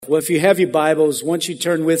Well, if you have your Bibles, once you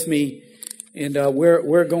turn with me, and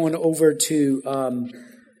we're going over to,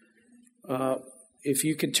 if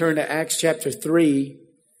you could turn to Acts chapter 3,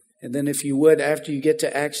 and then if you would, after you get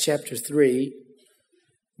to Acts chapter 3,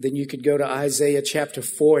 then you could go to Isaiah chapter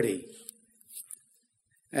 40.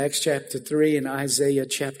 Acts chapter 3 and Isaiah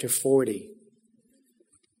chapter 40.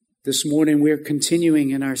 This morning we're continuing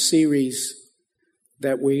in our series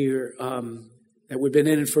that we've been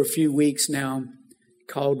in for a few weeks now,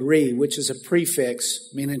 called which is a prefix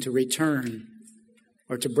meaning to return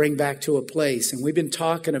or to bring back to a place. And we've been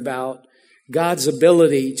talking about God's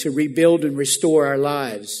ability to rebuild and restore our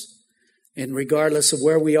lives. And regardless of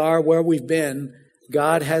where we are, where we've been,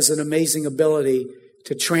 God has an amazing ability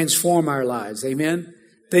to transform our lives. Amen?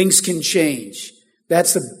 Things can change.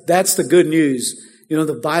 That's the good news. You know,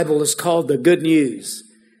 the Bible is called the good news.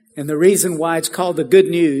 And the reason why it's called the good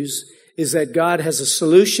news is that God has a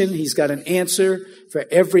solution. He's got an answer for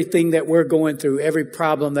everything that we're going through, every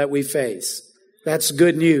problem that we face. That's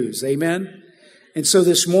good news. Amen? And so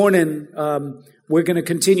this morning, we're going to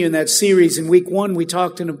continue in that series. In week 1, we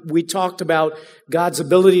talked about God's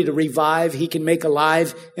ability to revive. He can make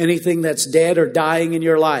alive anything that's dead or dying in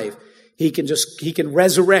your life. He can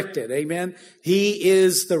resurrect it. Amen? He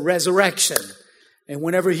is the resurrection. And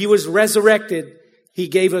whenever He was resurrected, He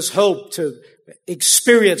gave us hope to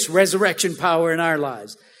experience resurrection power in our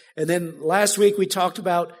lives. And then last week we talked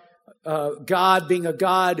about God being a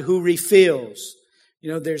God who refills.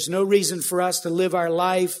 You know, there's no reason for us to live our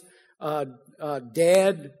life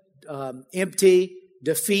dead, empty,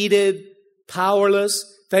 defeated, powerless.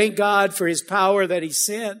 Thank God for His power that He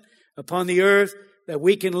sent upon the earth, that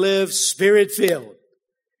we can live Spirit-filled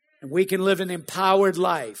and we can live an empowered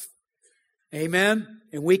life. Amen?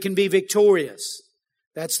 And we can be victorious.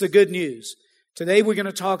 That's the good news. Today we're going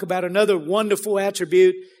to talk about another wonderful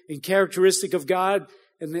attribute and characteristic of God,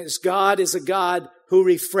 and this God is a God who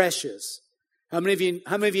refreshes. How many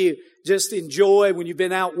of you just enjoy when you've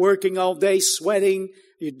been out working all day, sweating,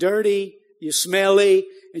 you're dirty, you're smelly,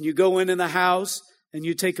 and you go into the house and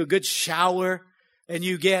you take a good shower and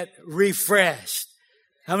you get refreshed?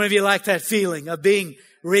 How many of you like that feeling of being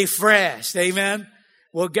refreshed? Amen?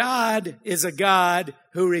 Well, God is a God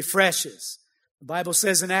who refreshes. The Bible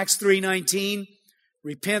says in Acts 3:19,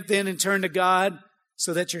 repent then and turn to God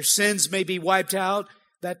so that your sins may be wiped out,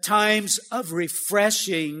 that times of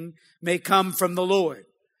refreshing may come from the Lord.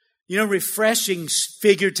 You know, refreshing,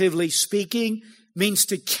 figuratively speaking, means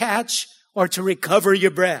to catch or to recover your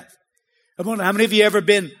breath. How many of you ever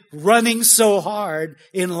been running so hard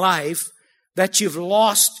in life that you've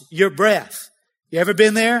lost your breath? You ever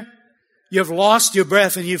been there? You've lost your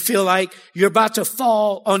breath and you feel like you're about to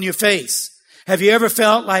fall on your face. Have you ever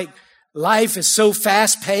felt like life is so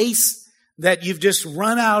fast-paced that you've just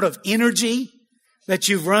run out of energy, that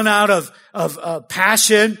you've run out of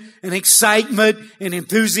passion and excitement and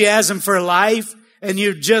enthusiasm for life, and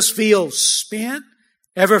you just feel spent?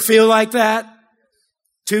 Ever feel like that?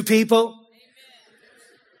 2 people?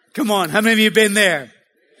 Come on, how many of you have been there?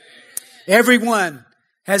 Everyone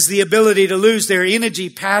has the ability to lose their energy,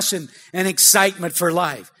 passion, and excitement for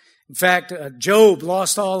life. In fact, Job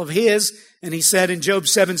lost all of his, and he said in Job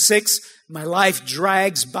 7:6, my life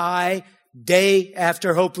drags by day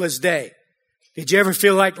after hopeless day. Did you ever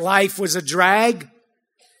feel like life was a drag?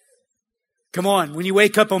 Come on, when you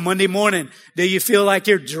wake up on Monday morning, do you feel like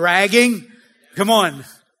you're dragging? Come on.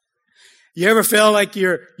 You ever feel like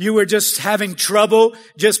you were just having trouble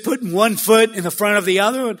just putting one foot in the front of the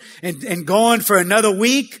other and going for another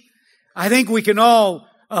week? I think we've all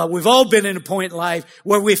been in a point in life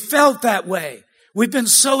where we felt that way. We've been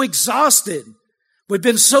so exhausted. We've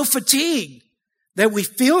been so fatigued that we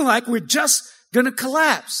feel like we're just going to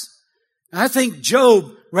collapse. And I think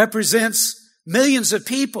Job represents millions of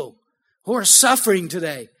people who are suffering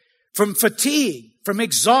today from fatigue, from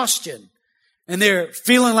exhaustion. And they're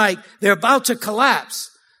feeling like they're about to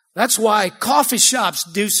collapse. That's why coffee shops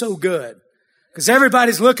do so good. Because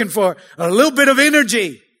everybody's looking for a little bit of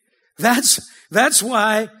energy. That's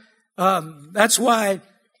why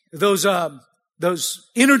those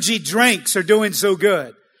energy drinks are doing so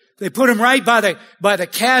good. They put them right by the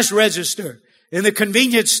cash register in the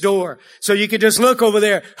convenience store. So you can just look over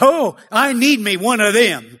there. Oh, I need me one of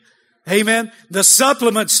them. Amen. The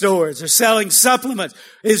supplement stores are selling supplements.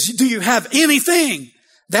 Do you have anything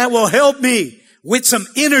that will help me with some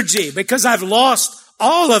energy? Because I've lost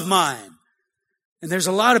all of mine. And there's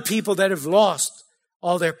a lot of people that have lost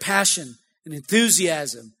all their passion and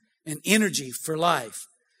enthusiasm and energy for life.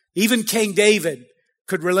 Even King David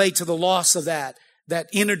could relate to the loss of that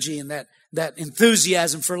energy and that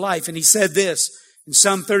enthusiasm for life. And he said this in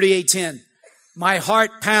Psalm 38:10, My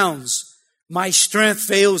heart pounds. My strength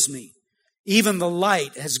fails me. Even the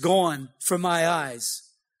light has gone from my eyes.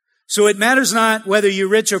 So it matters not whether you're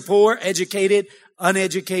rich or poor, educated,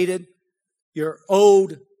 uneducated, you're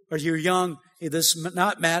old or you're young. It does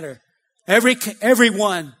not matter.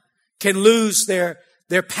 Everyone can lose their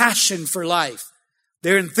passion for life,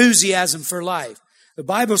 their enthusiasm for life. The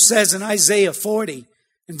Bible says in Isaiah 40,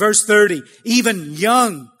 in verse 30, even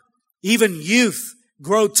youth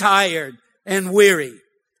grow tired and weary,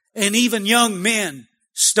 and even young men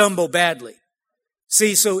stumble badly.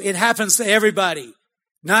 See, so it happens to everybody,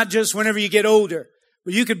 not just whenever you get older,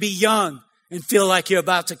 but you could be young and feel like you're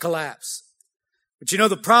about to collapse. But you know,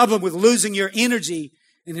 the problem with losing your energy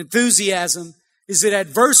and enthusiasm is it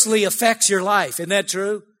adversely affects your life. Isn't that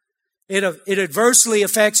true? It adversely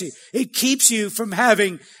affects you. It keeps you from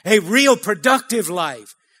having a real productive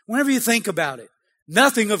life. Whenever you think about it,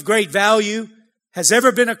 nothing of great value has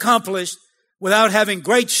ever been accomplished without having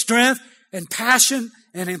great strength and passion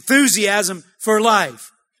and enthusiasm for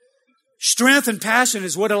life. Strength and passion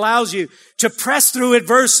is what allows you to press through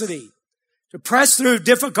adversity, to press through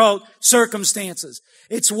difficult circumstances.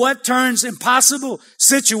 It's what turns impossible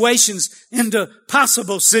situations into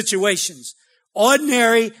possible situations,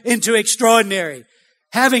 ordinary into extraordinary.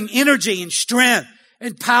 Having energy and strength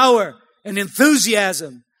and power and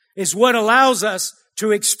enthusiasm is what allows us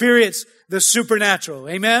to experience the supernatural.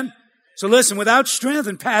 Amen? So listen, without strength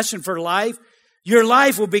and passion for life, your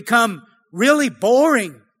life will become really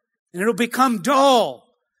boring and it'll become dull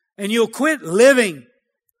and you'll quit living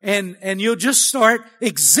and you'll just start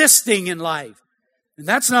existing in life. And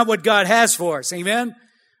that's not what God has for us. Amen?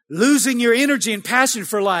 Losing your energy and passion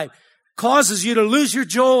for life causes you to lose your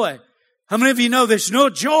joy. How many of you know there's no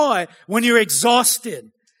joy when you're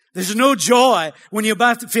exhausted? There's no joy when you're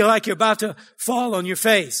about to feel like you're about to fall on your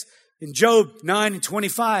face. In Job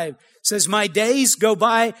 9:25 says, my days go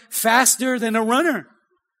by faster than a runner.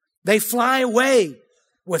 They fly away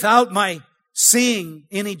without my seeing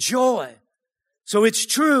any joy. So it's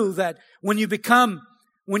true that when you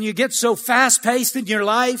get so fast-paced in your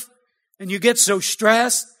life and you get so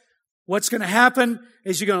stressed, what's going to happen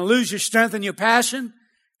is you're going to lose your strength and your passion.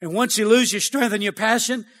 And once you lose your strength and your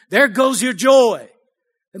passion, there goes your joy.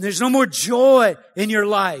 And there's no more joy in your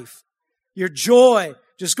life. Your joy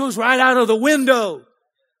just goes right out of the window.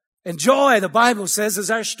 And joy, the Bible says,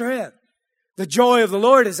 is our strength. The joy of the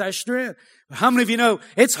Lord is our strength. How many of you know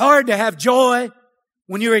it's hard to have joy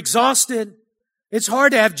when you're exhausted? It's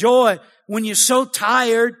hard to have joy when you're so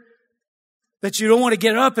tired that you don't want to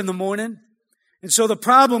get up in the morning. And so the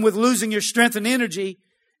problem with losing your strength and energy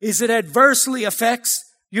is it adversely affects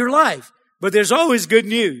your life. But there's always good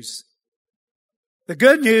news. The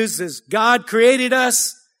good news is God created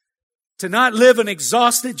us to not live an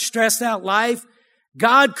exhausted, stressed out life.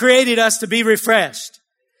 God created us to be refreshed.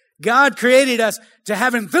 God created us to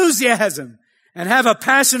have enthusiasm and have a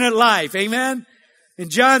passionate life. Amen? In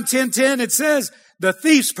John 10:10, it says, the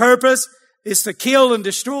thief's purpose is to kill and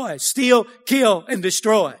destroy, steal, kill, and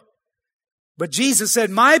destroy. But Jesus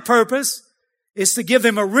said, my purpose is to give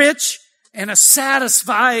them a rich and a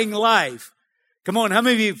satisfying life. Come on, how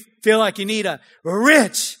many of you feel like you need a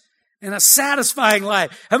rich and a satisfying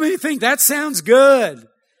life? How many of you think that sounds good?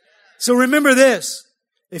 So remember this.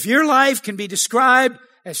 If your life can be described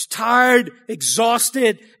as tired,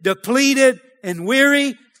 exhausted, depleted, and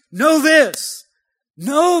weary, know this.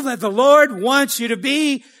 Know that the Lord wants you to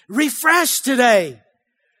be refreshed today.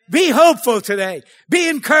 Be hopeful today. Be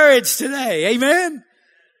encouraged today. Amen?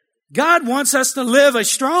 God wants us to live a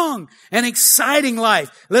strong and exciting life.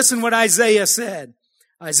 Listen what Isaiah said.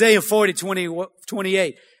 Isaiah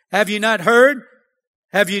 40:28. Have you not heard?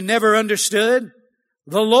 Have you never understood?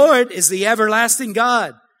 The Lord is the everlasting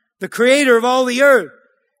God, the creator of all the earth.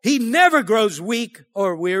 He never grows weak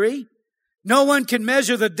or weary. No one can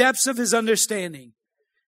measure the depths of his understanding.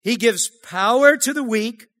 He gives power to the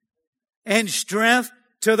weak and strength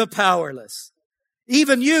to the powerless.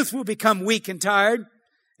 Even youth will become weak and tired,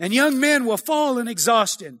 and young men will fall in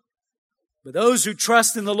exhaustion. But those who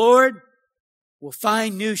trust in the Lord will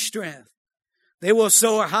find new strength. They will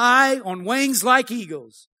soar high on wings like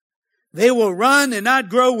eagles. They will run and not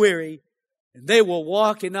grow weary, and they will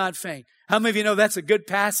walk and not faint. How many of you know that's a good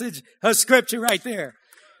passage of Scripture right there?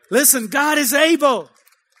 Listen, God is able.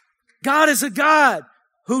 God is a God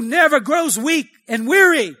who never grows weak and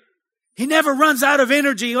weary. He never runs out of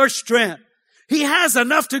energy or strength. He has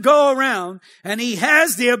enough to go around, and He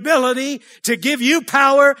has the ability to give you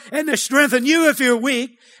power and to strengthen you if you're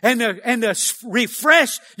weak, and to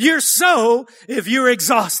refresh your soul if you're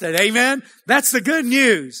exhausted. Amen? That's the good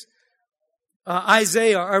news. Psalm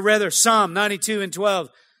 92:12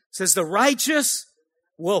 says, the righteous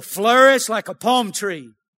will flourish like a palm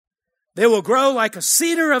tree. They will grow like a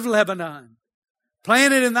cedar of Lebanon,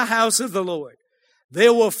 planted in the house of the Lord. They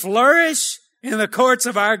will flourish in the courts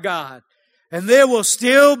of our God, and they will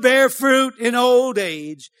still bear fruit in old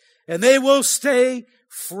age, and they will stay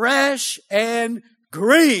fresh and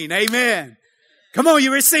green. Amen. Come on,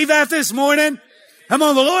 you receive that this morning? Come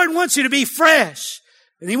on, the Lord wants you to be fresh,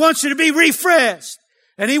 and He wants you to be refreshed,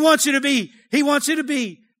 and He wants you to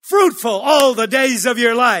be fruitful all the days of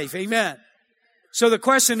your life. Amen. So the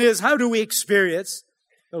question is, how do we experience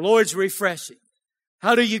the Lord's refreshing?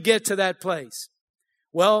 How do you get to that place?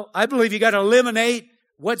 Well, I believe you got to eliminate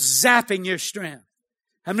what's zapping your strength.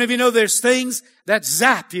 How many of you know there's things that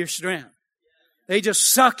zap your strength? They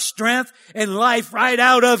just suck strength and life right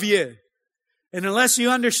out of you. And unless you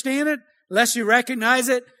understand it, unless you recognize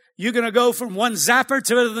it, you're going to go from one zapper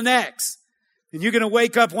to the next. And you're going to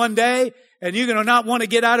wake up one day and you're going to not want to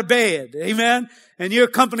get out of bed. Amen. And your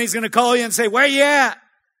company's going to call you and say, where you at?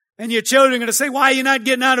 And your children are going to say, why are you not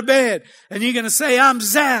getting out of bed? And you're going to say, I'm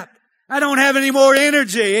zapped. I don't have any more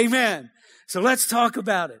energy. Amen. So let's talk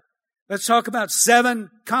about it. Let's talk about 7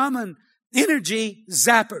 common energy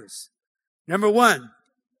zappers. Number 1,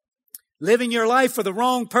 living your life for the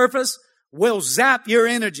wrong purpose will zap your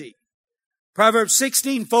energy. Proverbs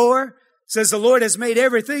 16:4 says the Lord has made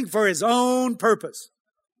everything for His own purpose.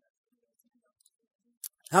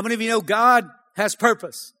 How many of you know God has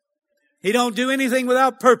purpose? He don't do anything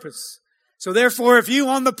without purpose. So therefore, if you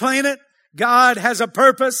on the planet, God has a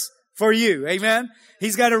purpose for you. Amen.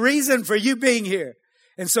 He's got a reason for you being here.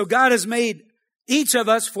 And so God has made each of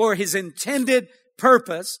us for His intended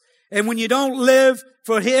purpose. And when you don't live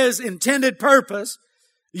for His intended purpose,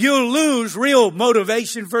 you'll lose real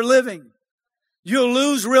motivation for living. You'll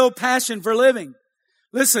lose real passion for living.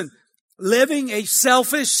 Listen, living a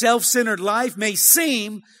selfish, self-centered life may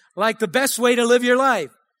seem like the best way to live your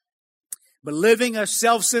life. But living a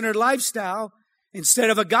self-centered lifestyle instead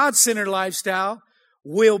of a God-centered lifestyle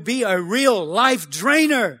will be a real life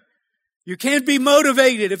drainer. You can't be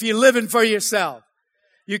motivated if you're living for yourself.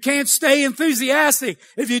 You can't stay enthusiastic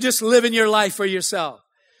if you're just living your life for yourself.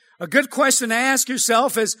 A good question to ask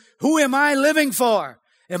yourself is, who am I living for?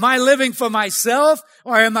 Am I living for myself,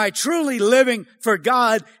 or am I truly living for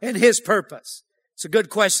God and His purpose? It's a good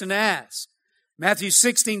question to ask. Matthew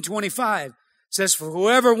 16:25 says, for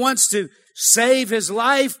whoever wants to save his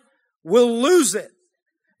life will lose it.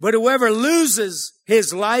 But whoever loses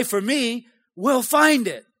his life for me will find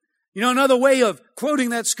it. You know, another way of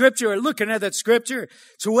quoting that scripture or looking at that scripture,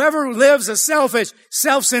 is whoever lives a selfish,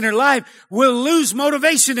 self-centered life will lose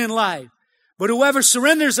motivation in life. But whoever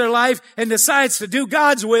surrenders their life and decides to do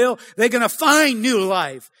God's will, they're going to find new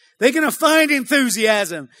life. They're going to find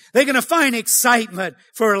enthusiasm. They're going to find excitement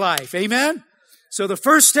for life. Amen? So the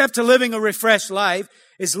first step to living a refreshed life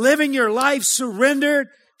is living your life surrendered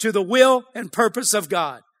to the will and purpose of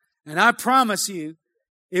God. And I promise you,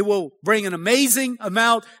 it will bring an amazing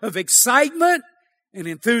amount of excitement and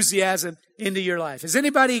enthusiasm into your life. Has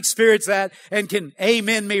anybody experienced that and can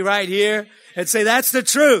amen me right here and say that's the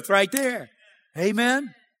truth right there?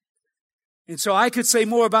 Amen. And so I could say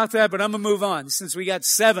more about that, but I'm going to move on since we got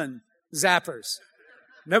 7 zappers.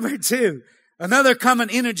 Number 2, another common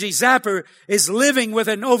energy zapper is living with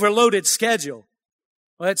an overloaded schedule.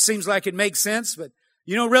 Well, that seems like it makes sense, but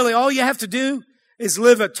you know, really all you have to do is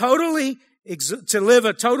live a totally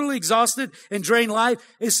exhausted and drained life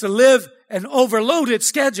is to live an overloaded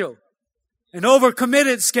schedule, an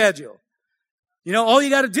overcommitted schedule. You know, all you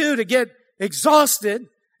got to do to get exhausted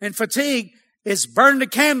and fatigued is burn the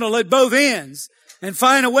candle at both ends and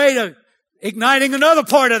find a way to igniting another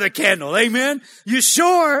part of the candle. Amen. You're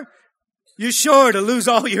sure to lose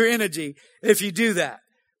all your energy if you do that.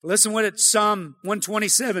 Listen what Psalm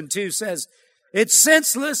 127:2 says. It's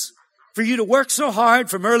senseless for you to work so hard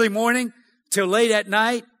from early morning till late at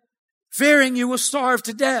night, fearing you will starve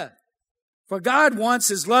to death. For God wants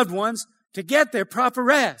His loved ones to get their proper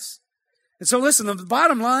rest. And so listen, the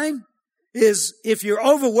bottom line is if you're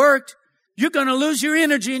overworked, you're going to lose your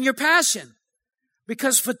energy and your passion,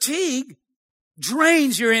 because fatigue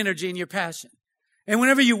drains your energy and your passion. And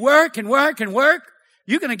whenever you work and work and work,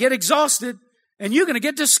 you're going to get exhausted and you're going to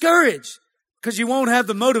get discouraged because you won't have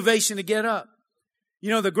the motivation to get up. You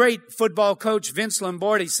know, the great football coach Vince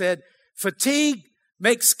Lombardi said, fatigue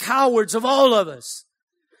makes cowards of all of us.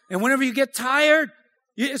 And whenever you get tired,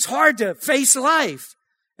 it's hard to face life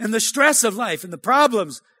and the stress of life and the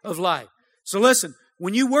problems of life. So listen,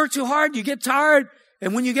 when you work too hard, you get tired.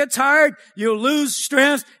 And when you get tired, you'll lose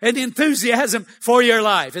strength and enthusiasm for your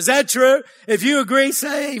life. Is that true? If you agree,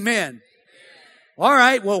 say amen. All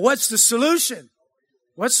right. Well, what's the solution?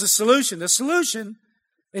 What's the solution? The solution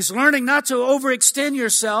is learning not to overextend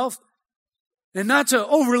yourself and not to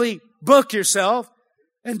overly book yourself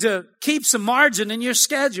and to keep some margin in your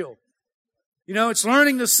schedule. It's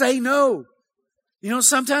learning to say no.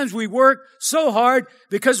 Sometimes we work so hard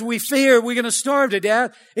because we fear we're going to starve to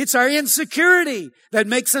death. It's our insecurity that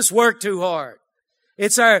makes us work too hard.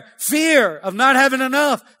 It's our fear of not having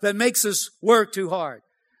enough that makes us work too hard.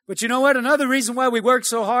 But you know what? Another reason why we work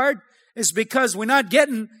so hard is because we're not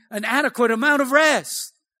getting an adequate amount of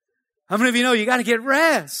rest. How many of you know you got to get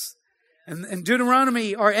rest? And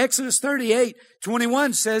Deuteronomy or Exodus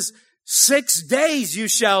 38:21 says, 6 days you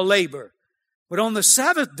shall labor, but on the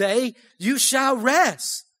seventh day you shall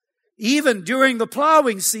rest. Even during the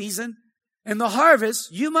plowing season and the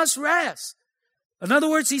harvest, you must rest. In other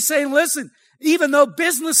words, he's saying, listen, even though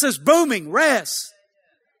business is booming, rest.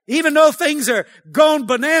 Even though things are going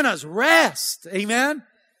bananas, rest. Amen.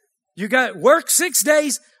 You got work 6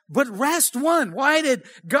 days, but rest one. Why did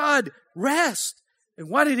God rest? And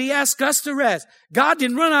why did He ask us to rest? God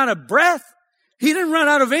didn't run out of breath. He didn't run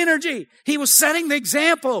out of energy. He was setting the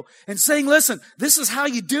example and saying, listen, this is how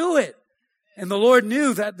you do it. And the Lord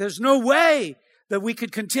knew that there's no way that we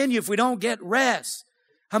could continue if we don't get rest.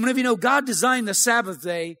 How many of you know God designed the Sabbath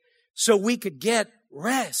day so we could get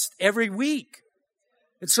rest every week?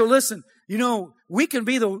 And so listen, we can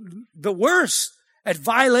be the worst at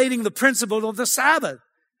violating the principle of the Sabbath.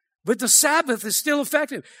 But the Sabbath is still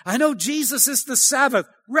effective. I know Jesus is the Sabbath,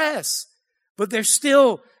 rest. But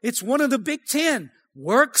it's one of the big 10.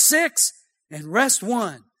 Work 6 and rest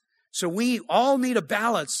 1. So we all need a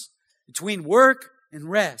balance between work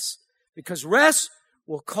and rest. Because rest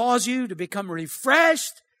will cause you to become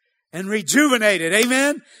refreshed and rejuvenated.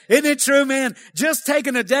 Amen? Isn't it true, man? Just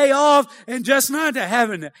taking a day off and just not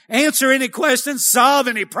having to answer any questions, solve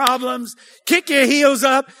any problems, kick your heels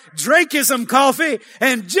up, drink you some coffee,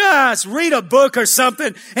 and just read a book or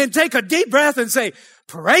something and take a deep breath and say,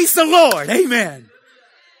 praise the Lord. Amen.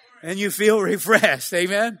 And you feel refreshed.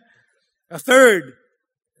 Amen. A third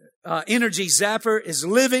energy zapper is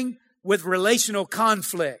living with relational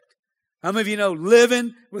conflict. How many of you know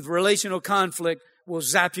living with relational conflict will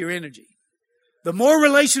zap your energy? The more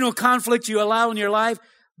relational conflict you allow in your life,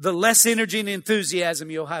 the less energy and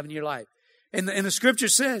enthusiasm you'll have in your life. And the scripture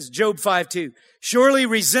says, Job 5:2, surely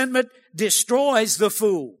resentment destroys the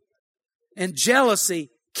fool, and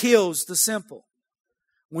jealousy kills the simple.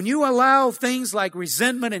 When you allow things like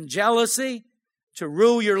resentment and jealousy to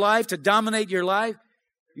rule your life, to dominate your life,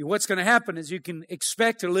 what's going to happen is you can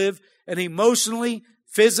expect to live an emotionally,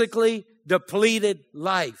 physically depleted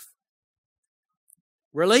life.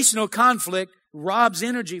 Relational conflict robs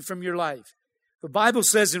energy from your life. The Bible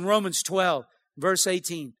says in Romans 12, verse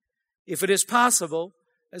 18, if it is possible,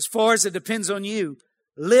 as far as it depends on you,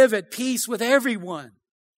 live at peace with everyone.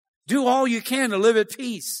 Do all you can to live at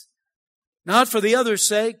peace. Not for the other's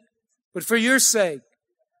sake, but for your sake.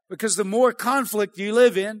 Because the more conflict you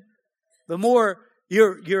live in, the more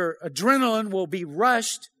your adrenaline will be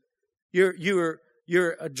rushed. Your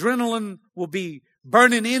adrenaline will be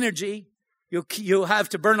burning energy. You'll have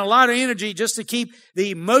to burn a lot of energy just to keep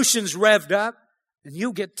the emotions revved up, and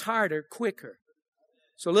you'll get tired quicker.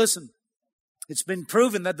 So listen, it's been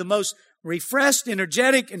proven that the most refreshed,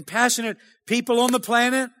 energetic, and passionate people on the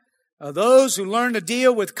planet are those who learn to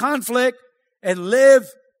deal with conflict and live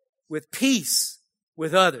with peace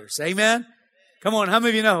with others. Amen? Come on, how many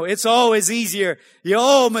of you know it's always easier? You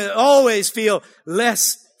always feel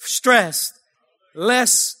less stressed,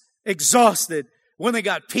 less exhausted when they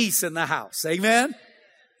got peace in the house. Amen?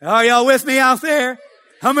 Are y'all with me out there?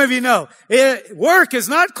 How many of you know work is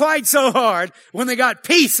not quite so hard when they got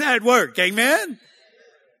peace at work? Amen?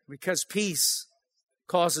 Because peace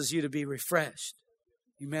causes you to be refreshed.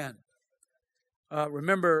 Amen.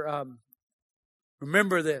 Remember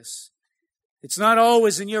this. It's not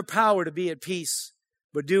always in your power to be at peace,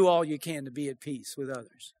 but do all you can to be at peace with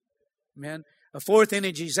others. Amen. A fourth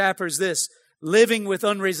energy zapper is this: living with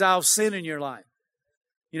unresolved sin in your life.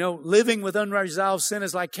 Living with unresolved sin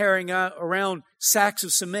is like carrying around sacks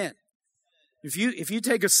of cement. If you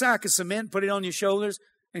take a sack of cement, put it on your shoulders,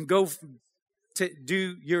 and go to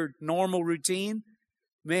do your normal routine,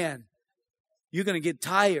 man, you're going to get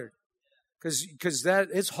tired because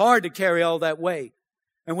it's hard to carry all that weight.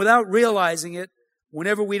 And without realizing it,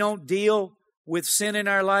 whenever we don't deal with sin in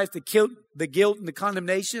our life, the guilt and the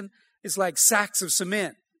condemnation, it's like sacks of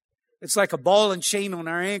cement. It's like a ball and chain on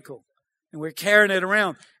our ankle. And we're carrying it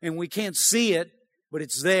around and we can't see it, but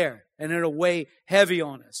it's there and it'll weigh heavy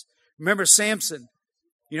on us. Remember Samson,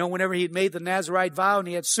 whenever he had made the Nazirite vow and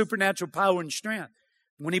he had supernatural power and strength.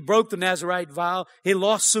 When he broke the Nazirite vow, he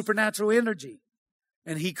lost supernatural energy.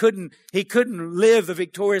 And he couldn't live the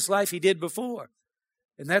victorious life he did before.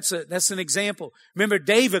 And that's an example. Remember,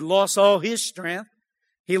 David lost all his strength.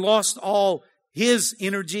 He lost all his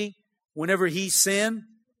energy whenever he sinned.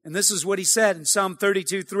 And this is what he said in Psalm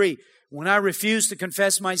 32:3. When I refused to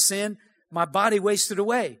confess my sin, my body wasted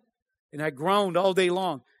away. And I groaned all day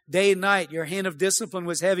long. Day and night, your hand of discipline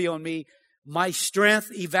was heavy on me. My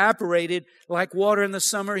strength evaporated like water in the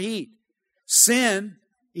summer heat. Sin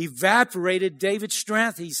evaporated David's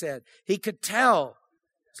strength, he said. He could tell.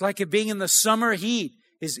 It's like it being in the summer heat.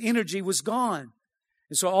 His energy was gone.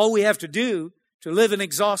 And so all we have to do to live an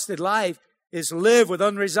exhausted life is live with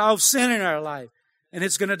unresolved sin in our life. And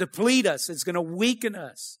it's going to deplete us. It's going to weaken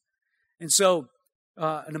us. And so,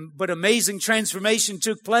 but amazing transformation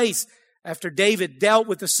took place after David dealt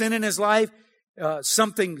with the sin in his life.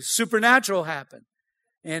 Something supernatural happened.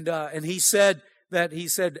 And he said,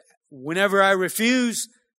 whenever I refuse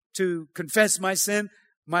to confess my sin,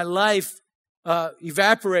 my life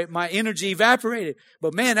my energy evaporated.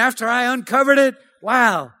 But man, after I uncovered it,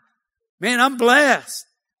 wow, man, I'm blessed.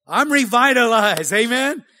 I'm revitalized.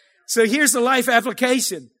 Amen. So here's the life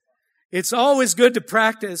application. It's always good to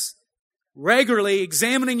practice regularly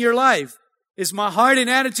examining your life. Is my heart and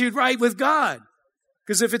attitude right with God?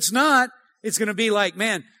 Because if it's not, it's going to be like,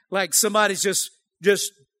 man, like somebody's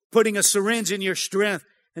just putting a syringe in your strength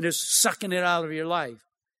and just sucking it out of your life.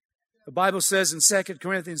 The Bible says in 2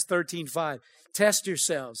 Corinthians 13:5, test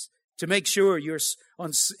yourselves to make sure you're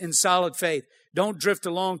in solid faith. Don't drift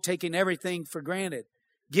along taking everything for granted.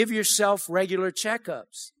 Give yourself regular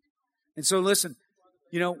checkups. And so listen,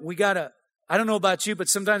 I don't know about you, but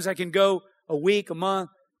sometimes I can go a week, a month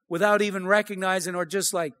without even recognizing or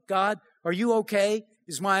just like, God, are you okay?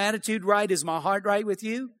 Is my attitude right? Is my heart right with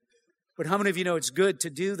you? But how many of you know it's good to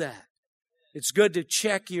do that? It's good to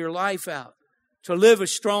check your life out. To live a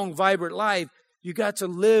strong, vibrant life, you got to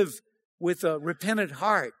live with a repentant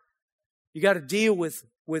heart. You got to deal with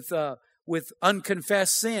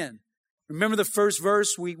unconfessed sin. Remember the first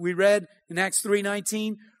verse we read in Acts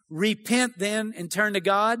 3:19? Repent then and turn to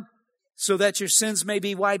God so that your sins may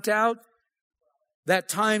be wiped out, that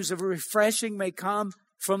times of refreshing may come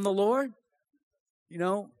from the Lord. You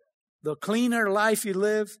know, the cleaner life you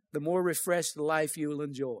live, the more refreshed life you will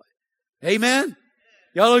enjoy. Amen?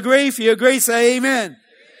 Y'all agree? If you agree, say amen.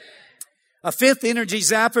 A fifth energy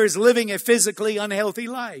zapper is living a physically unhealthy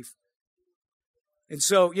life. And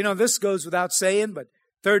so, this goes without saying, but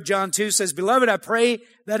 3 John 2 says, Beloved, I pray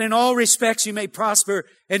that in all respects you may prosper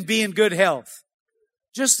and be in good health,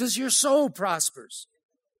 just as your soul prospers.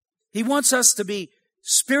 He wants us to be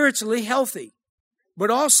spiritually healthy,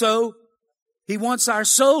 but also He wants our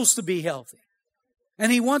souls to be healthy.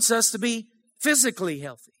 And He wants us to be physically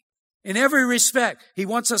healthy. In every respect, He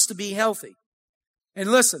wants us to be healthy.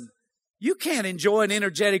 And listen, you can't enjoy an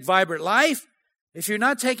energetic, vibrant life if you're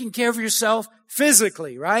not taking care of yourself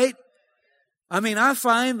physically, right? I mean, I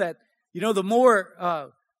find that,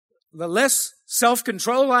 the less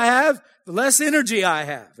self-control I have, the less energy I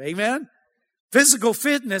have. Amen? Physical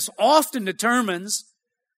fitness often determines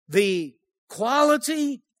the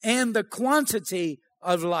quality and the quantity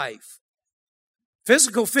of life.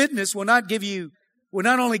 Physical fitness will not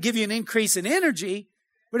only give you an increase in energy,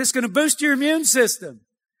 but it's going to boost your immune system.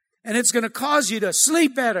 And it's going to cause you to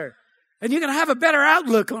sleep better. And you're going to have a better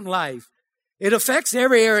outlook on life. It affects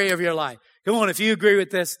every area of your life. Come on, if you agree with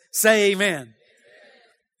this, say amen.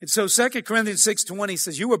 And so 2 Corinthians 6:20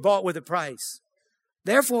 says, you were bought with a price.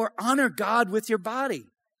 Therefore, honor God with your body.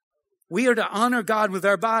 We are to honor God with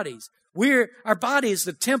our bodies. Our body is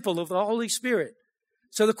the temple of the Holy Spirit.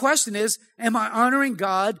 So the question is, am I honoring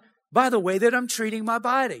God by the way that I'm treating my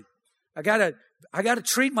body? I gotta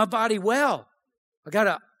treat my body well.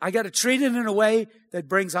 I gotta treat it in a way that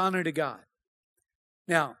brings honor to God.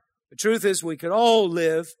 Now, the truth is we could all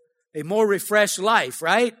live a more refreshed life,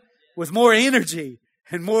 right? With more energy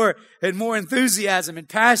and more enthusiasm and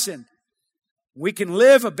passion. We can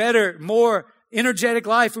live a better, more energetic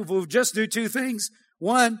life if we'll just do two things.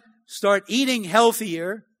 One, start eating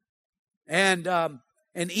healthier and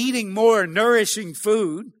eating more nourishing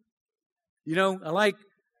food. I like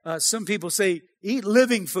some people say, eat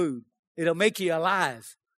living food. It'll make you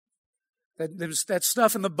alive. That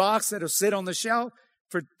stuff in the box that'll sit on the shelf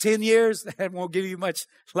for 10 years, that won't give you much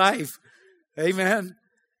life. Amen.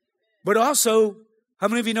 But also, how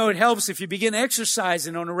many of you know it helps if you begin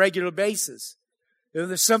exercising on a regular basis?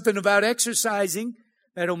 There's something about exercising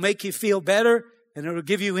that'll make you feel better and it'll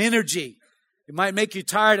give you energy. It might make you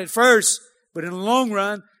tired at first, but in the long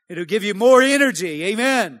run, it'll give you more energy.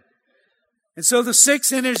 Amen. And so the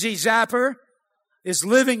sixth energy zapper is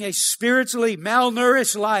living a spiritually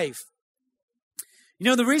malnourished life. You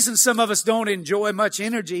know, the reason some of us don't enjoy much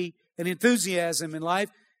energy and enthusiasm in life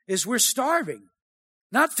is we're starving.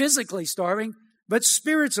 Not physically starving, but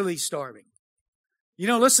spiritually starving. You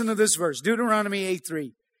know, listen to this verse, Deuteronomy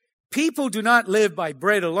 8:3. People do not live by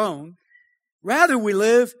bread alone. Rather, we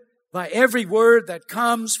live by every word that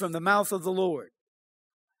comes from the mouth of the Lord.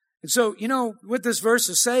 And so, you know, what this verse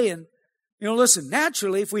is saying, you know, listen,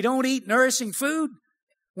 naturally, if we don't eat nourishing food,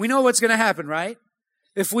 we know what's going to happen, right?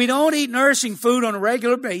 If we don't eat nourishing food on a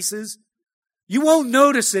regular basis, you won't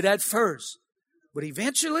notice it at first. But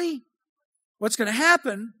eventually, what's going to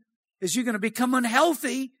happen is you're going to become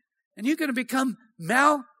unhealthy and you're going to become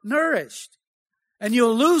malnourished. And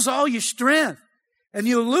you'll lose all your strength. And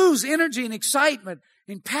you'll lose energy and excitement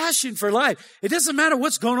and passion for life. It doesn't matter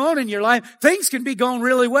what's going on in your life. Things can be going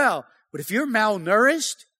really well. But if you're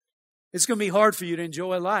malnourished, it's going to be hard for you to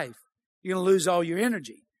enjoy life. You're going to lose all your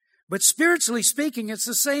energy. But spiritually speaking, it's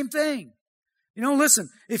the same thing. You know, listen,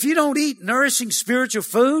 if you don't eat nourishing spiritual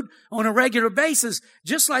food on a regular basis,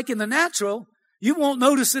 just like in the natural, you won't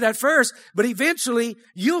notice it at first, but eventually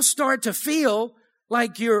you'll start to feel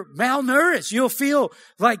like you're malnourished. You'll feel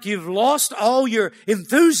like you've lost all your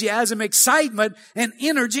enthusiasm, excitement, and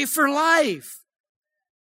energy for life.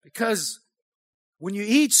 Because when you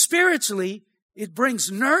eat spiritually, it brings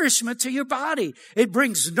nourishment to your body. It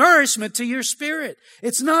brings nourishment to your spirit.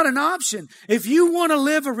 It's not an option. If you want to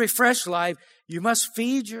live a refreshed life, you must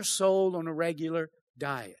feed your soul on a regular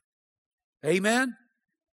diet. Amen?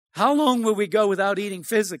 How long will we go without eating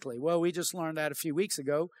physically? Well, we just learned that a few weeks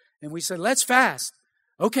ago, and we said, let's fast.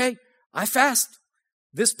 Okay, I fast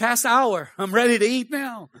this past hour. I'm ready to eat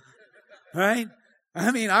now. Right?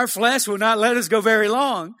 I mean, our flesh will not let us go very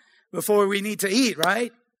long before we need to eat,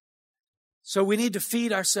 right? So we need to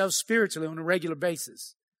feed ourselves spiritually on a regular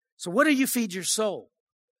basis. So what do you feed your soul?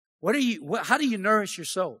 How do you nourish your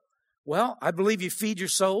soul? Well, I believe you feed your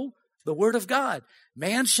soul the Word of God.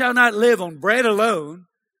 Man shall not live on bread alone,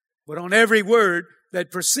 but on every word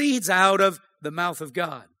that proceeds out of the mouth of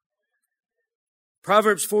God.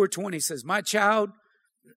 Proverbs 4:20 says, my child,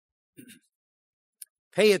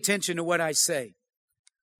 pay attention to what I say.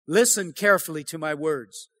 Listen carefully to my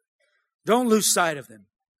words. Don't lose sight of them.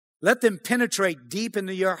 Let them penetrate deep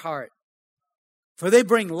into your heart. For they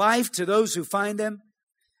bring life to those who find them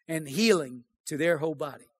and healing to their whole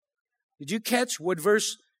body. Did you catch what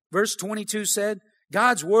verse 22 said?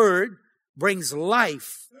 God's word brings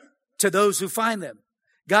life to those who find them.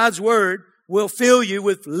 God's word will fill you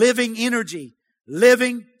with living energy,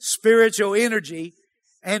 living spiritual energy,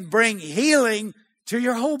 and bring healing to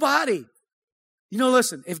your whole body. You know,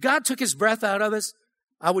 listen, if God took His breath out of us,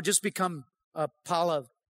 I would just become a pile of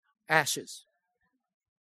ashes.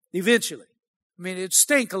 Eventually. I mean, it'd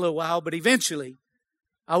stink a little while, but eventually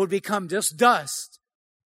I would become just dust.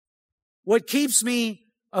 What keeps me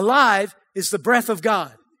alive is the breath of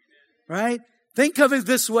God, right? Think of it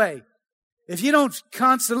this way. If you don't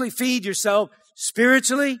constantly feed yourself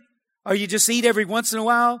spiritually, or you just eat every once in a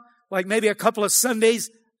while, like maybe a couple of Sundays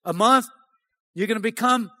a month, you're going to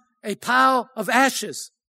become a pile of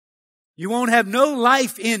ashes. You won't have no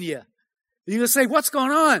life in you. You're going to say, what's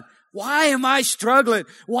going on? Why am I struggling?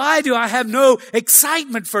 Why do I have no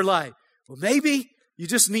excitement for life? Well, maybe you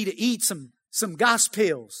just need to eat some gospel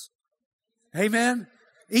pills. Amen.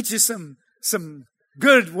 Eat you some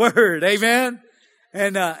good word. Amen.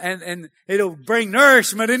 And it'll bring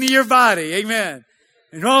nourishment into your body. Amen.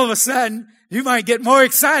 And all of a sudden, you might get more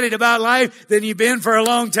excited about life than you've been for a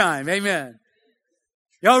long time. Amen.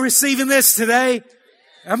 Y'all receiving this today?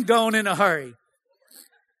 I'm going in a hurry.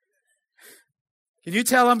 Can you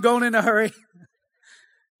tell I'm going in a hurry?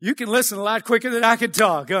 You can listen a lot quicker than I can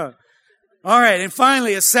talk, huh? All right. And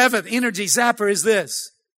finally, a seventh energy zapper is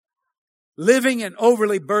this. Living an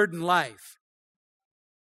overly burdened life.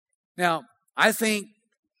 Now, I think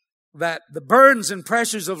that the burdens and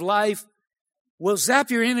pressures of life will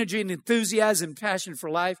zap your energy and enthusiasm and passion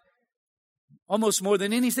for life almost more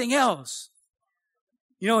than anything else.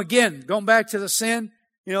 You know, again, going back to the sin,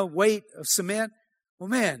 weight of cement. Well,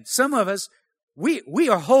 man, some of us, we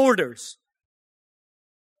are hoarders.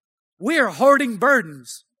 We are hoarding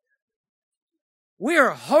burdens. We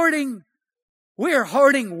are hoarding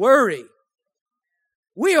worry.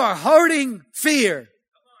 We are hoarding fear.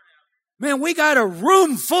 Man, we got a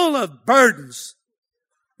room full of burdens.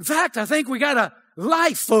 In fact, I think we got a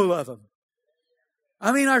life full of them.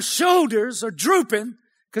 I mean, our shoulders are drooping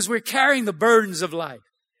because we're carrying the burdens of life.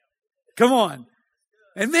 Come on.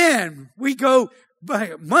 And then we go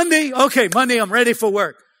by Monday. Okay, Monday, I'm ready for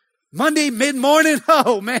work. Monday, mid-morning.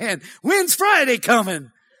 Oh, man, when's Friday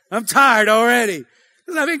coming? I'm tired already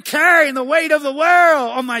because I've been carrying the weight of the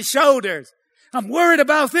world on my shoulders. I'm worried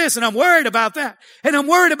about this and I'm worried about that. And I'm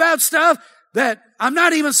worried about stuff that I'm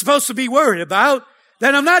not even supposed to be worried about,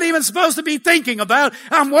 that I'm not even supposed to be thinking about.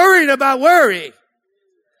 I'm worried about worry.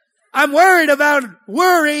 I'm worried about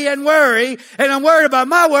worry, and I'm worried about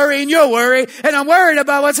my worry and your worry, and I'm worried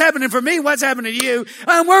about what's happening for me, what's happening to you.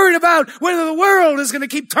 I'm worried about whether the world is going to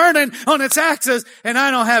keep turning on its axis, and I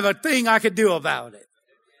don't have a thing I could do about it.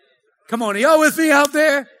 Come on, are y'all with me out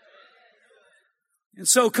there? And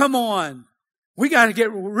so come on, we got to get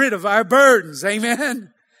rid of our burdens,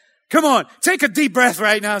 amen? Come on, take a deep breath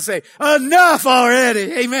right now and say, enough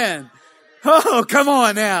already, amen? Oh, come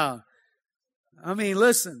on now. I mean,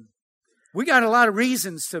 listen. We got a lot of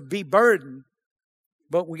reasons to be burdened,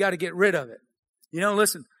 but we got to get rid of it. You know,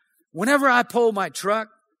 listen, whenever I pull my truck,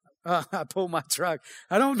 I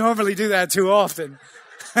don't normally do that too often.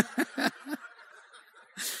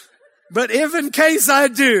 But if in case I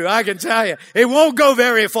do, I can tell you, it won't go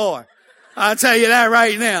very far. I'll tell you that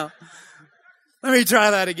right now. Let me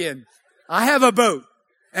try that again. I have a boat,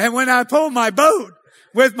 and when I pull my boat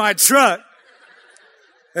with my truck,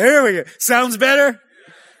 there we go. Sounds better?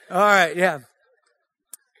 All right, yeah.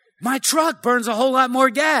 My truck burns a whole lot more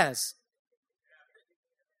gas.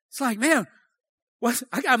 It's like, man, what?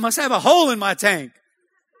 I must have a hole in my tank.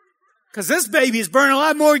 Because this baby is burning a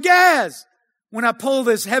lot more gas when I pull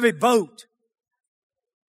this heavy boat.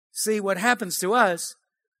 See, what happens to us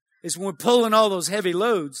is when we're pulling all those heavy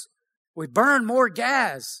loads, we burn more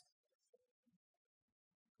gas.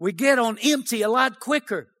 We get on empty a lot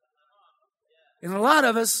quicker. And a lot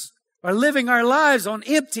of us are living our lives on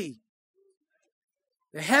empty.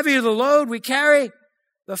 The heavier the load we carry,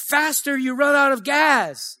 the faster you run out of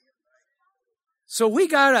gas. So we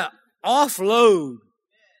got to offload.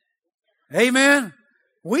 Amen.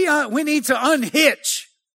 We need to unhitch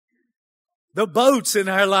the boats in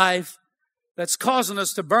our life that's causing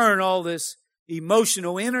us to burn all this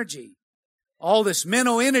emotional energy, all this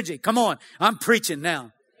mental energy. Come on, I'm preaching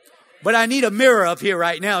now. But I need a mirror up here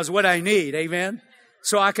right now is what I need. Amen.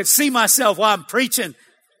 So I could see myself while I'm preaching.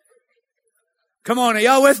 Come on, are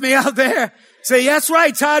y'all with me out there? Say, that's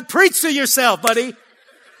right, Todd. Preach to yourself, buddy.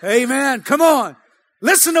 Amen. Come on.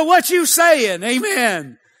 Listen to what you're saying.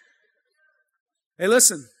 Amen. Hey,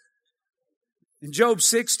 listen. In Job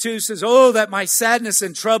 6:2 says, oh, that my sadness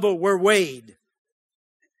and trouble were weighed,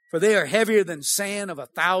 for they are heavier than sand of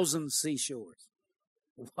 1,000 seashores.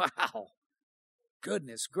 Wow.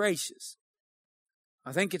 Goodness gracious.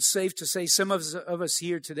 I think it's safe to say some of us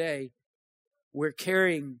here today, we're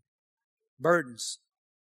carrying burdens,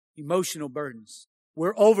 emotional burdens.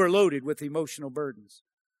 We're overloaded with emotional burdens.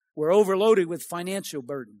 We're overloaded with financial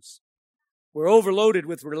burdens. We're overloaded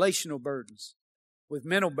with relational burdens, with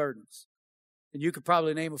mental burdens. And you could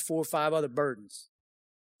probably name 4 or 5 other burdens.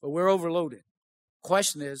 But we're overloaded.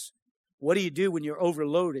 Question is, what do you do when you're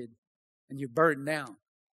overloaded and you're burdened down?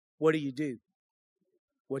 What do you do?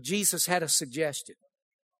 Well, Jesus had a suggestion.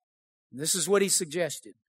 And this is what he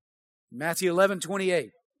suggested. Matthew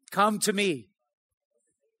 11:28. Come to me,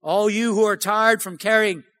 all you who are tired from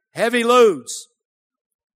carrying heavy loads,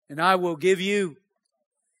 and I will give you.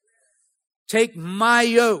 Take my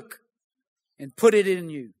yoke and put it in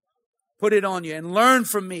you. Put it on you and learn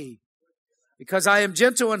from me, because I am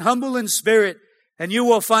gentle and humble in spirit, and you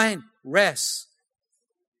will find rest.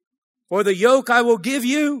 For the yoke I will give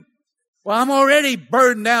you, well, I'm already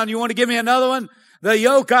burdened down. You want to give me another one? The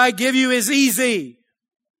yoke I give you is easy,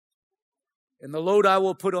 and the load I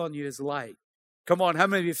will put on you is light. Come on, how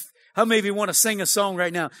many of you want to sing a song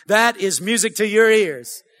right now? That is music to your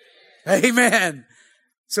ears. Amen.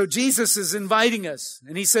 So Jesus is inviting us,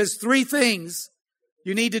 and he says 3 things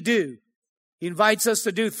you need to do. He invites us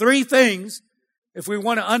to do 3 things if we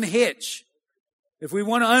want to unhitch, if we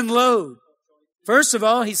want to unload. First of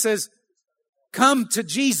all, he says, come to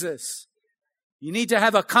Jesus. You need to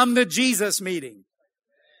have a come to Jesus meeting.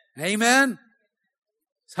 Amen.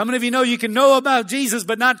 How many of you know you can know about Jesus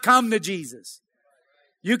but not come to Jesus?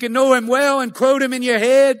 You can know him well and quote him in your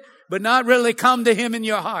head, but not really come to him in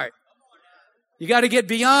your heart. You got to get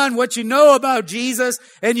beyond what you know about Jesus,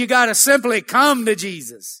 and you got to simply come to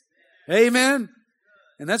Jesus. Amen.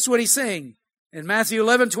 And that's what he's saying in Matthew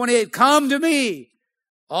 11:28. Come to me,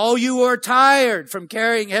 all you who are tired from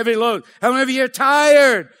carrying heavy loads. How many of you are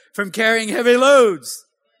tired from carrying heavy loads?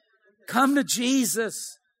 Come to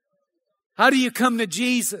Jesus. How do you come to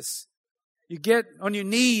Jesus? You get on your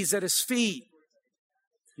knees at his feet.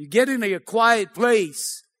 You get into a quiet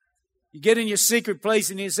place. You get in your secret place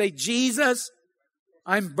and you say, Jesus,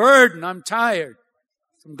 I'm burdened. I'm tired.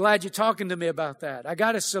 I'm glad you're talking to me about that. I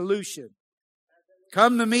got a solution.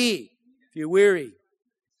 Come to me if you're weary.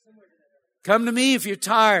 Come to me if you're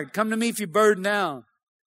tired. Come to me if you're burdened down.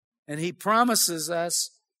 And He promises us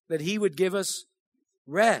that He would give us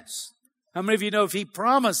rest. How many of you know if He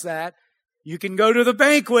promised that, you can go to the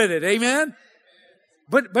bank with it? Amen?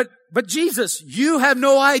 But Jesus, you have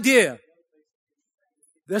no idea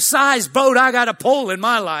the size boat I got to pull in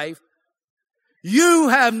my life. You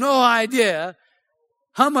have no idea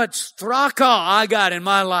how much traka I got in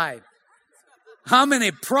my life. How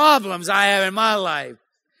many problems I have in my life.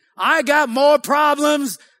 I got more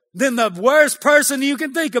problems than the worst person you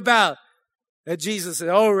can think about. And Jesus said,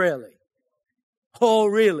 oh, really? Oh,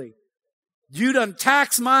 really? You done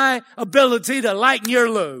taxed my ability to lighten your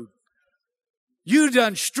load. You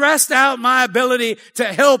done stressed out my ability to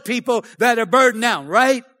help people that are burdened down,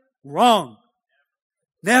 right? Wrong.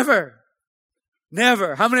 Never.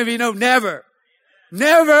 Never. How many of you know never?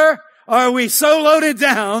 Never are we so loaded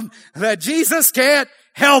down that Jesus can't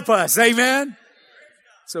help us. Amen?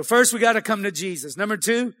 So first we got to come to Jesus. Number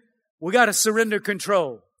 2, we got to surrender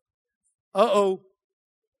control. Uh-oh.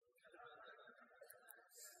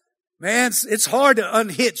 Man, it's hard to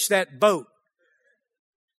unhitch that boat.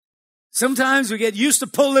 Sometimes we get used to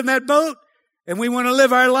pulling that boat and we want to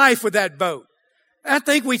live our life with that boat. I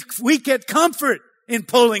think we get comfort in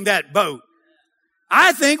pulling that boat.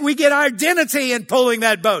 I think we get our identity in pulling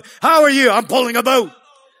that boat. How are you? I'm pulling a boat.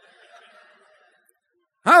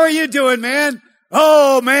 How are you doing, man?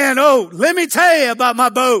 Oh, man. Oh, let me tell you about my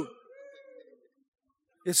boat.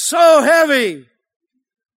 It's so heavy.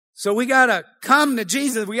 So we got to come to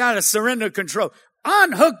Jesus. We got to surrender control.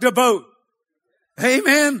 Unhook the boat.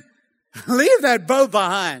 Amen. Leave that boat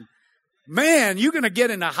behind. Man, you're going to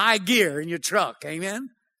get into high gear in your truck. Amen.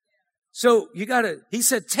 So he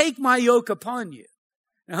said, take my yoke upon you.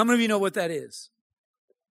 Now, how many of you know what that is?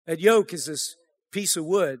 That yoke is this piece of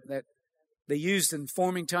wood that they used in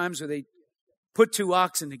farming times where they put 2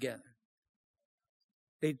 oxen together.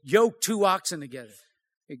 They yoked 2 oxen together.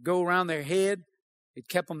 It'd go around their head. It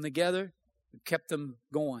kept them together. It kept them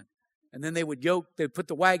going. And then they'd put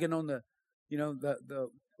the wagon on the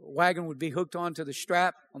wagon would be hooked onto the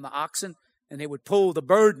strap on the oxen, and they would pull the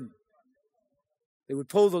burden. They would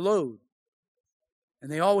pull the load.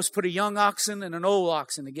 And they always put a young oxen and an old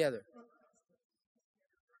oxen together.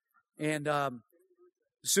 And as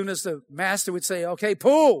soon as the master would say, okay,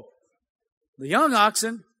 pull, the young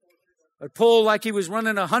oxen would pull like he was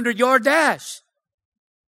running a 100-yard dash.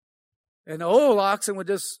 And the old oxen would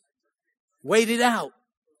just wait it out.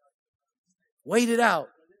 Wait it out.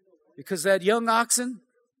 Because that young oxen,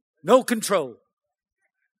 no control.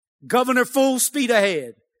 Governor full speed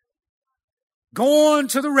ahead. Going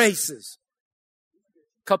to the races.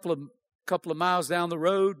 Couple of miles down the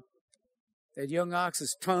road, that young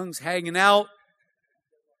ox's tongue's hanging out,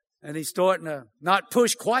 and he's starting to not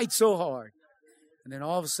push quite so hard. And then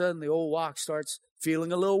all of a sudden, the old ox starts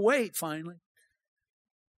feeling a little weight finally.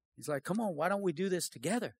 He's like, come on, why don't we do this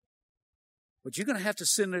together? But you're going to have to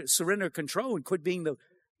surrender control and quit being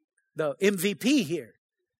the MVP here.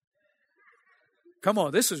 Come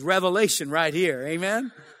on, this is revelation right here.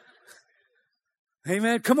 Amen?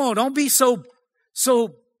 Amen. Come on, don't be so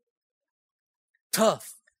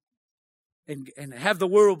tough and have the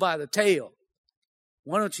world by the tail.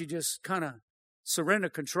 Why don't you just kind of surrender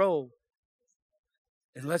control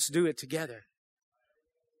and let's do it together.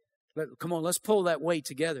 Come on, let's pull that weight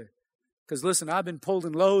together. Because listen, I've been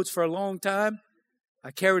pulling loads for a long time.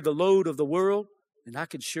 I carried the load of the world, and I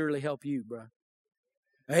can surely help you, bro.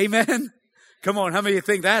 Amen? Come on, how many of you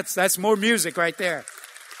think that's more music right there?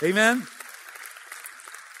 Amen?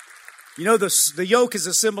 You know, the yoke is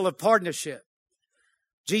a symbol of partnership.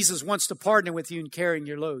 Jesus wants to partner with you in carrying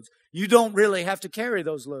your loads. You don't really have to carry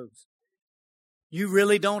those loads. You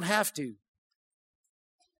really don't have to.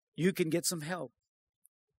 You can get some help.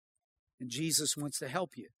 And Jesus wants to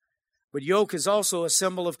help you. But yoke is also a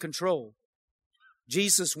symbol of control.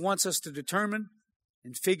 Jesus wants us to determine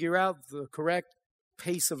and figure out the correct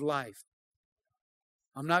pace of life.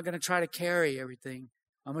 I'm not going to try to carry everything.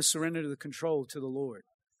 I'm going to surrender the control to the Lord.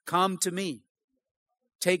 Come to me.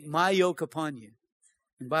 Take my yoke upon you.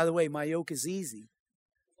 And by the way, my yoke is easy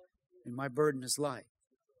and my burden is light.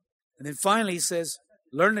 And then finally he says,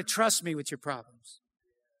 learn to trust me with your problems.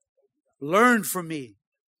 Learn from me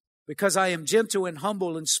because I am gentle and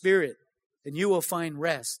humble in spirit, and you will find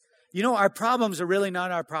rest. You know, our problems are really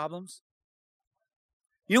not our problems.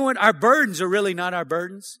 You know what? Our burdens are really not our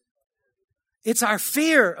burdens. It's our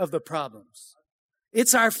fear of the problems.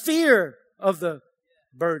 It's our fear of the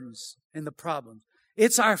burdens and the problems.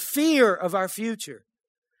 It's our fear of our future.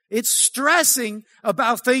 It's stressing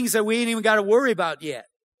about things that we ain't even got to worry about yet.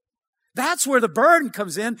 That's where the burden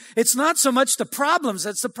comes in. It's not so much the problems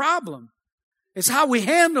that's the problem. It's how we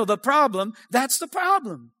handle the problem. That's the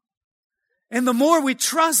problem. And the more we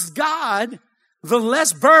trust God, the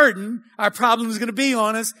less burden our problem is going to be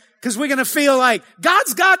on us, because we're going to feel like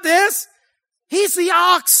God's got this. He's the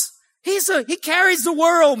ox. He carries the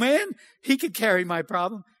world, man. He could carry my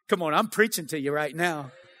problem. Come on, I'm preaching to you right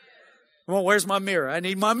now. Come on, where's my mirror? I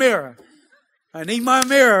need my mirror. I need my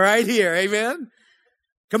mirror right here. Amen.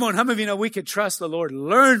 Come on, how many of you know we can trust the Lord?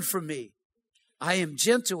 Learn from me. I am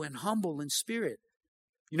gentle and humble in spirit.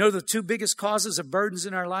 You know the two biggest causes of burdens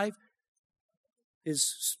in our life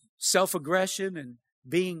is self-aggression and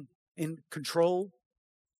being in control.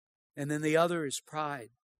 And then the other is pride.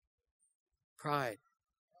 Pride.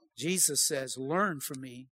 Jesus says, learn from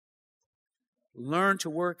me. Learn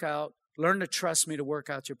to trust me to work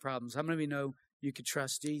out your problems. How many of you know you can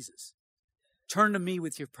trust Jesus? Turn to me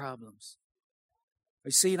with your problems.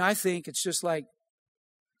 You see, and I think it's just like,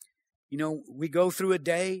 we go through a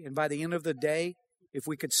day, and by the end of the day, if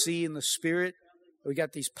we could see in the Spirit, we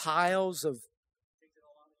got these piles of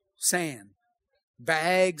sand,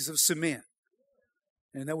 bags of cement,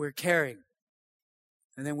 and that we're carrying.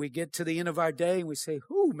 And then we get to the end of our day and we say,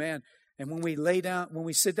 "Ooh, man." And when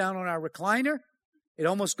we sit down on our recliner, it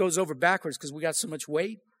almost goes over backwards because we got so much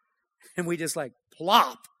weight. And we just like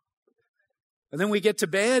plop. And then we get to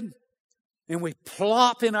bed and we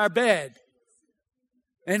plop in our bed.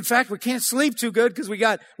 And in fact, we can't sleep too good because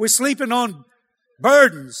we're sleeping on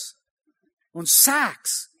burdens, on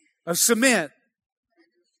sacks of cement.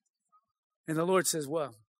 And the Lord says,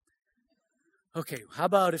 well, okay, how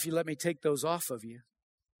about if you let me take those off of you?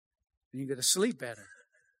 And you're going to sleep better.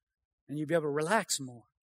 And you'll be able to relax more.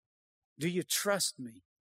 Do you trust me?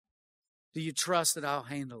 Do you trust that I'll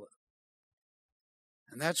handle it?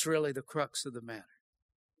 And that's really the crux of the matter.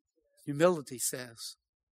 Humility says,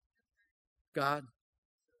 God,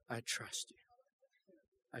 I trust you.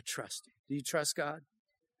 I trust you. Do you trust God?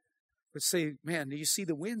 But say, man, do you see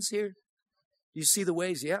the winds here? Do you see the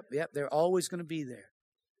waves? Yep, they're always going to be there.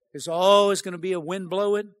 There's always going to be a wind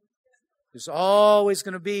blowing. There's always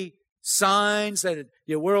going to be signs that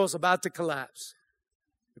your world's about to collapse.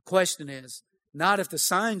 The question is, not if the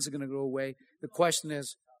signs are going to go away. The question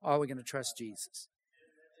is, are we going to trust Jesus?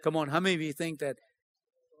 Come on, how many of you think that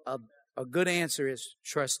a good answer is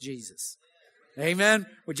trust Jesus? Amen?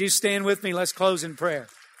 Would you stand with me? Let's close in prayer.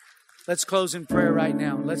 Let's close in prayer right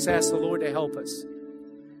now. Let's ask the Lord to help us.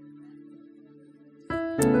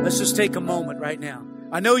 Let's just take a moment right now.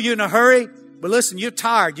 I know you're in a hurry, but listen, you're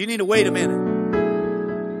tired. You need to wait a minute.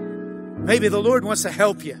 Maybe the Lord wants to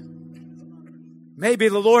help you. Maybe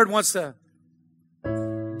the Lord wants to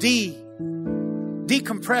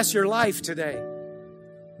decompress your life today.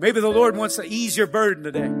 Maybe the Lord wants to ease your burden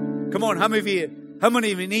today. Come on, how many of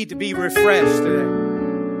you need to be refreshed today?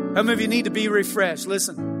 How many of you need to be refreshed?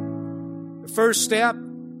 Listen, the first step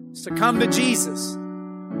is to come to Jesus.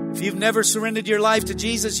 If you've never surrendered your life to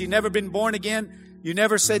Jesus, you've never been born again, you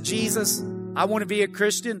never said, Jesus, I want to be a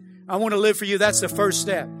Christian, I want to live for you, that's the first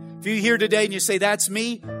step. If you're here today and you say, that's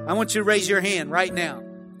me, I want you to raise your hand right now.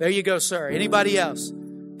 There you go, sir. Anybody else?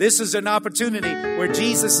 This is an opportunity where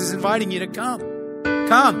Jesus is inviting you to come.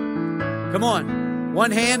 Come on.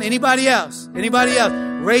 One hand. Anybody else? Anybody else?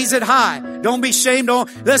 Raise it high. Don't be ashamed.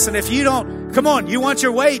 Listen, if you don't, come on, you want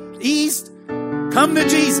your weight eased? Come to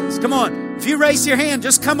Jesus. Come on. If you raise your hand,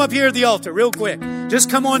 just come up here at the altar real quick.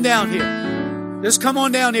 Just come on down here. Just come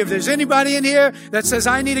on down here. If there's anybody in here that says,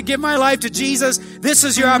 I need to give my life to Jesus, this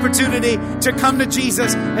is your opportunity to come to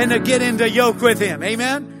Jesus and to get into yoke with Him.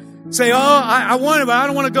 Amen? Say, I want to, but I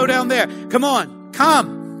don't want to go down there. Come on.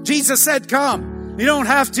 Come. Jesus said come. You don't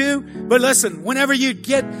have to, but listen, whenever you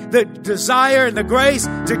get the desire and the grace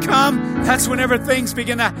to come, that's whenever things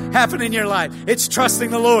begin to happen in your life. It's trusting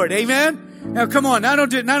the Lord. Amen? Now, come on. Not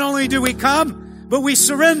only do we come, but we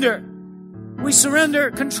surrender. We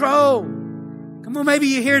surrender control. Come on, maybe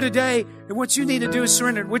you're here today, and what you need to do is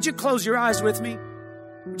surrender. Would you close your eyes with me?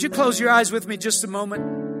 Would you close your eyes with me just a moment?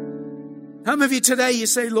 How many of you today, you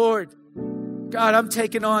say, Lord, God, I'm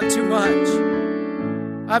taking on too much.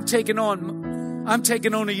 I'm taking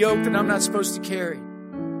on a yoke that I'm not supposed to carry.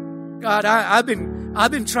 God, I've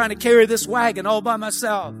been trying to carry this wagon all by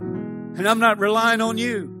myself, and I'm not relying on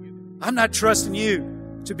you. I'm not trusting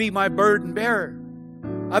you to be my burden bearer.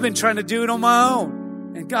 I've been trying to do it on my own.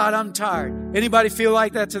 And God, I'm tired. Anybody feel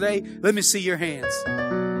like that today? Let me see your hands.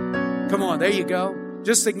 Come on, there you go.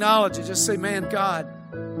 Just acknowledge it. Just say, man, God,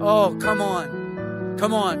 oh, come on.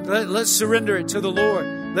 Come on. Let's surrender it to the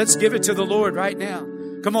Lord. Let's give it to the Lord right now.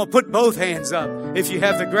 Come on, put both hands up if you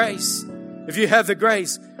have the grace. If you have the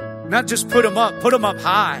grace, not just put them up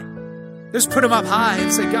high. Just put them up high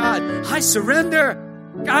and say, God, I surrender.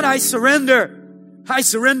 God, I surrender. I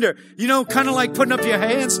surrender. You know, kind of like putting up your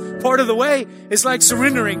hands part of the way. It's like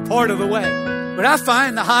surrendering part of the way. But I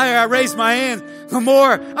find the higher I raise my hands, the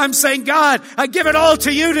more I'm saying, God, I give it all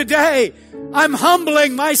to you today. I'm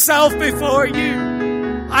humbling myself before you.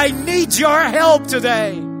 I need your help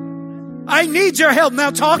today. I need your help.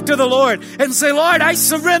 Now talk to the Lord and say, Lord, I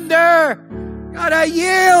surrender. God, I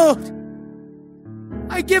yield.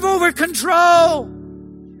 I give over control.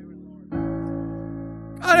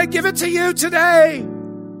 God, I give it to you today.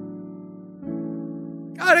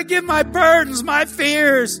 God, I give my burdens, my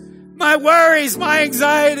fears, my worries, my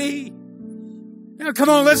anxiety. Now, come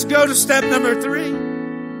on, let's go to step number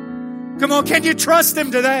 3. Come on, can you trust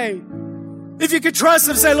Him today? If you could trust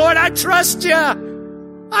Him, say, Lord, I trust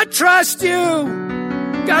you. I trust you.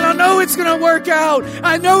 God, I know it's going to work out.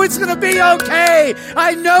 I know it's going to be okay.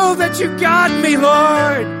 I know that you got me,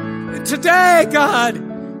 Lord. And today, God,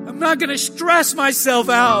 I'm not going to stress myself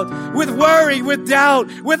out with worry, with doubt,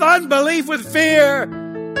 with unbelief, with fear,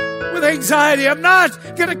 with anxiety. I'm not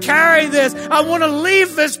going to carry this. I want to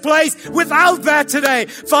leave this place without that today.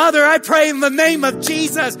 Father, I pray in the name of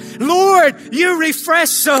Jesus, Lord, you refresh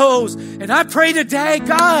souls. And I pray today,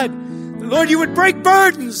 God, Lord, you would break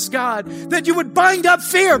burdens, God, that you would bind up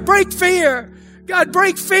fear, break fear. God,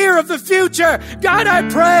 break fear of the future. God, I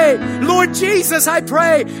pray. Lord Jesus, I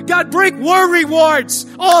pray. God, break worry warts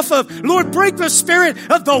off of. Lord, break the spirit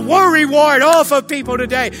of the worry wart off of people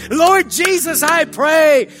today. Lord Jesus, I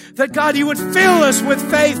pray that, God, you would fill us with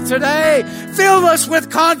faith today. Fill us with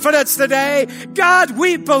confidence today. God,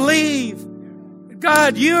 we believe.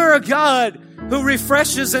 God, you're a God who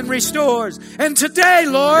refreshes and restores. And today,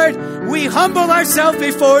 Lord, we humble ourselves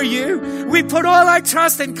before you. We put all our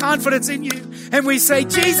trust and confidence in you. And we say,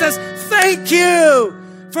 Jesus, thank you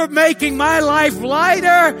for making my life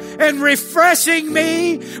lighter and refreshing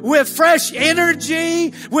me with fresh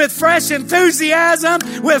energy, with fresh enthusiasm,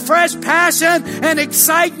 with fresh passion and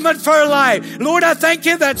excitement for life. Lord, I thank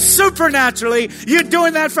you that supernaturally you're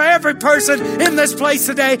doing that for every person in this place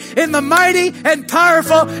today. In the mighty and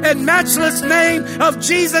powerful and matchless name of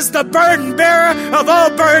Jesus, the burden bearer of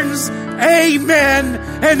all burdens. Amen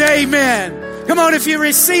and amen. Come on, if you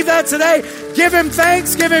receive that today, give Him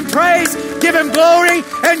thanks, give Him praise, give Him glory,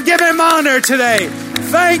 and give Him honor today.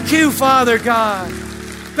 Thank you, Father God.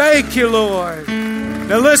 Thank you, Lord.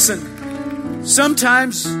 Now listen,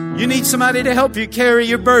 sometimes you need somebody to help you carry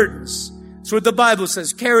your burdens. That's what the Bible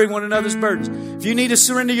says, carry one another's burdens. If you need to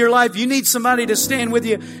surrender your life, you need somebody to stand with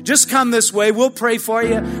you, just come this way. We'll pray for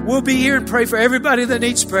you. We'll be here and pray for everybody that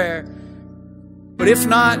needs prayer. But if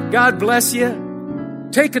not, God bless you.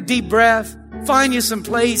 Take a deep breath. Find you some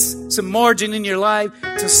place, some margin in your life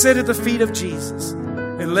to sit at the feet of Jesus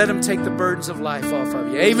and let Him take the burdens of life off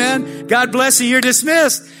of you. Amen. God bless you. You're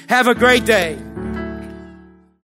dismissed. Have a great day.